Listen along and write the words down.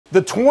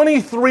The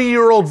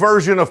 23-year-old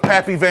version of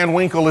Pappy Van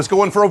Winkle is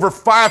going for over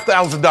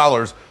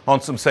 $5,000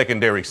 on some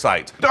secondary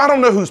sites. I don't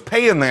know who's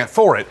paying that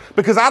for it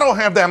because I don't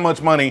have that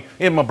much money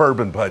in my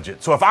bourbon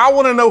budget. So if I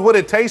want to know what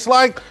it tastes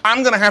like,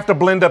 I'm going to have to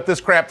blend up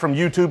this crap from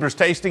YouTubers'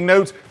 tasting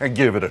notes and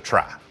give it a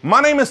try.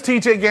 My name is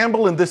TJ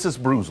Gamble and this is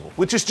Brewzle,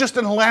 which is just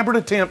an elaborate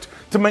attempt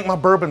to make my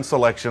bourbon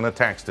selection a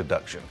tax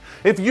deduction.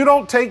 If you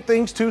don't take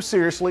things too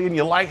seriously and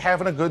you like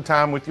having a good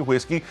time with your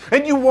whiskey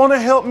and you want to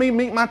help me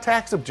meet my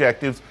tax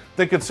objectives,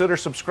 then consider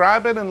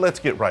subscribing and let's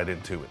get right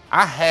into it.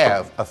 I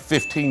have a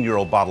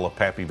 15-year-old bottle of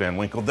Pappy Van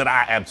Winkle that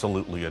I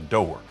absolutely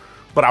adore,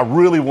 but I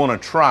really want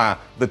to try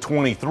the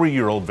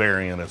 23-year-old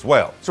variant as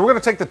well. So we're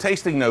going to take the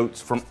tasting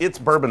notes from its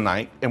bourbon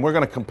night and we're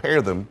going to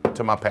compare them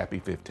to my Pappy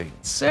 15.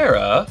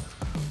 Sarah,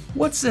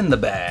 what's in the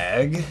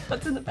bag?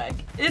 What's in the bag?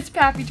 It's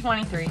Pappy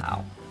 23.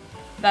 Wow.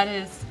 That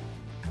is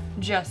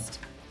just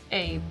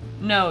a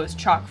nose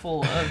chock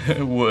full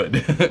of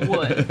wood.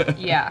 wood.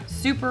 Yeah.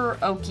 Super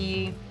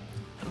oaky.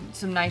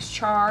 Some nice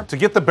char. To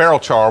get the barrel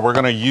char, we're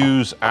gonna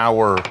use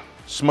our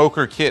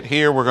smoker kit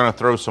here. We're gonna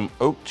throw some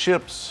oak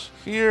chips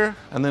here,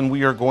 and then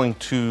we are going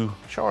to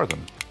char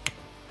them.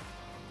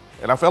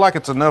 And I feel like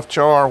it's enough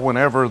char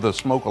whenever the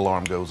smoke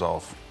alarm goes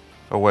off.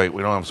 Oh wait,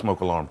 we don't have a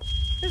smoke alarm.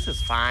 This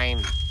is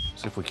fine.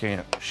 See if we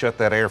can't shut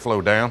that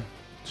airflow down,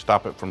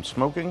 stop it from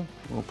smoking.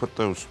 We'll put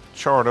those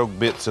charred oak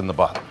bits in the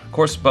bottom. Of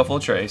course, Buffalo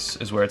Trace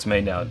is where it's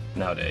made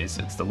nowadays.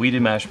 It's the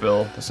wheated mash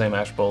bill, the same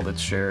mash bill that's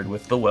shared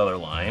with the Weller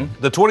line.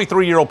 The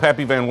 23-year-old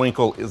Pappy Van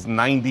Winkle is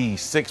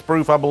 96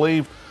 proof, I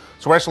believe.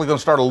 So we're actually gonna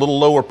start a little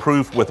lower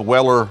proof with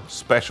Weller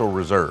Special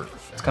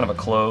Reserve. It's kind of a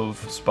clove,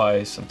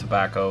 spice, and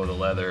tobacco, the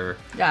leather.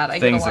 Yeah, I get a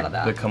things lot of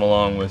that. that come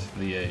along with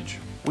the age.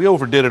 We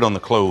overdid it on the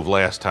clove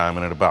last time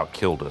and it about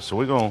killed us. So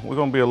we're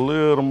gonna be a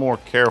little more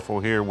careful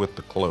here with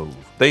the clove.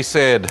 They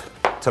said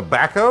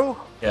tobacco?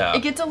 Yeah.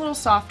 It gets a little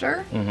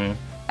softer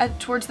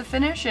towards the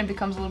finish and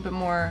becomes a little bit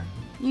more,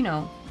 you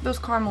know, those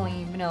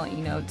caramely, vanilla-y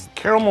notes.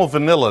 Caramel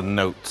vanilla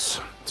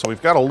notes. So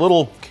we've got a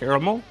little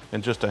caramel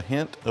and just a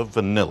hint of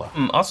vanilla.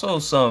 Also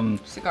some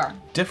Cigar.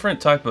 different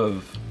type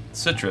of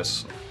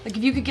citrus. Like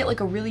if you could get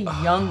like a really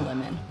young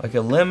lemon. Like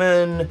a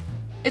lemon,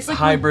 It's like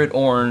hybrid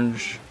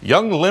orange.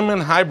 Young lemon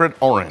hybrid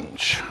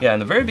orange. Yeah, in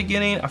the very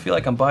beginning, I feel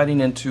like I'm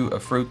biting into a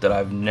fruit that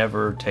I've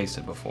never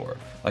tasted before.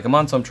 Like I'm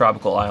on some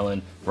tropical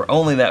island where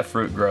only that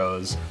fruit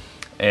grows,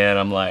 and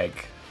I'm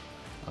like,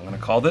 I'm gonna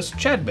call this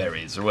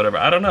chadberries or whatever.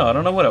 I don't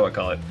know what I would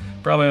call it.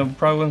 Probably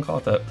wouldn't call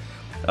it that.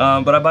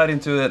 But I bite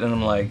into it and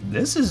I'm like,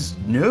 this is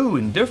new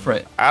and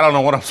different. I don't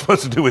know what I'm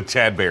supposed to do with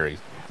chadberries.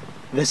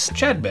 This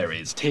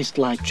Chadberries tastes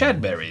like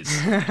chadberries.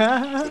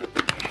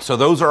 So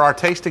those are our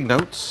tasting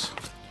notes.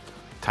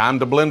 Time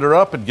to blend her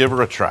up and give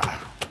her a try.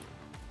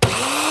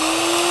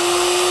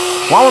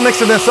 While we're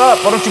mixing this up,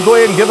 why don't you go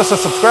ahead and give us a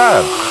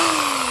subscribe?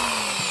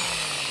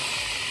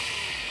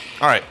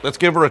 All right, let's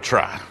give her a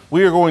try.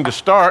 We are going to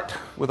start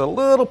with a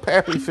little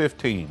Pappy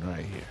 15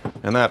 right here.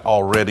 And that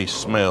already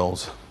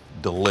smells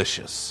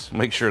delicious.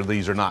 Make sure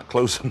these are not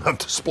close enough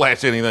to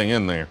splash anything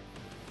in there.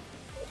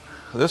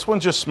 This one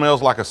just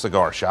smells like a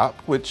cigar shop,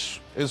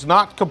 which is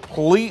not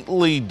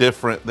completely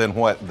different than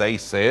what they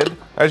said.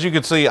 As you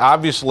can see,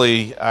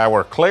 obviously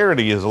our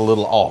clarity is a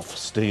little off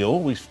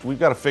still. We've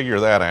got to figure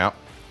that out.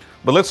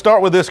 But let's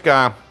start with this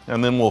guy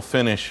and then we'll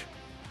finish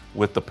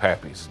with the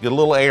Pappies. Get a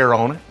little air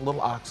on it, a little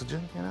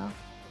oxygen, you know.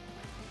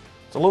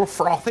 It's a little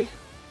frothy.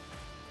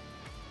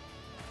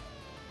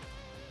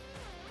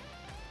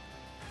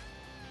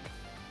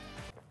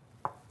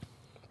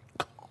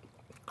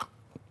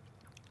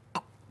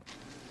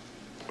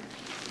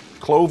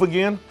 Clove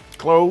again,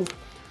 clove,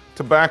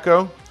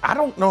 tobacco. I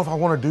don't know if I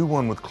want to do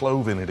one with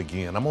clove in it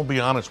again. I'm gonna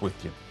be honest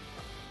with you.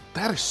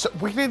 That is so,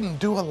 we didn't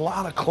do a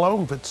lot of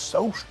clove. It's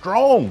so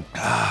strong.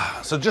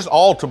 So just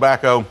all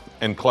tobacco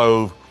and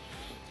clove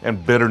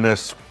and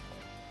bitterness.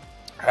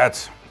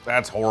 That's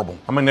horrible.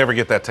 I'm gonna never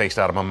get that taste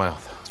out of my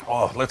mouth.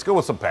 Oh, let's go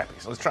with some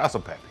Pappies. Let's try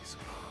some Pappies.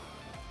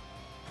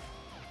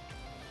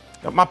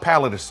 My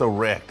palate is so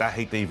wrecked, I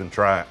hate to even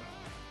try it.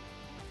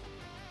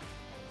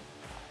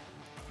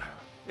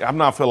 I'm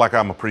not feel like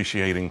I'm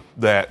appreciating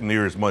that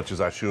near as much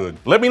as I should.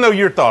 Let me know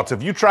your thoughts.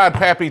 Have you tried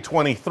Pappy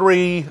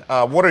 23?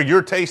 What are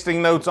your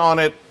tasting notes on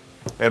it?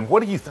 And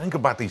what do you think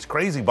about these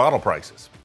crazy bottle prices?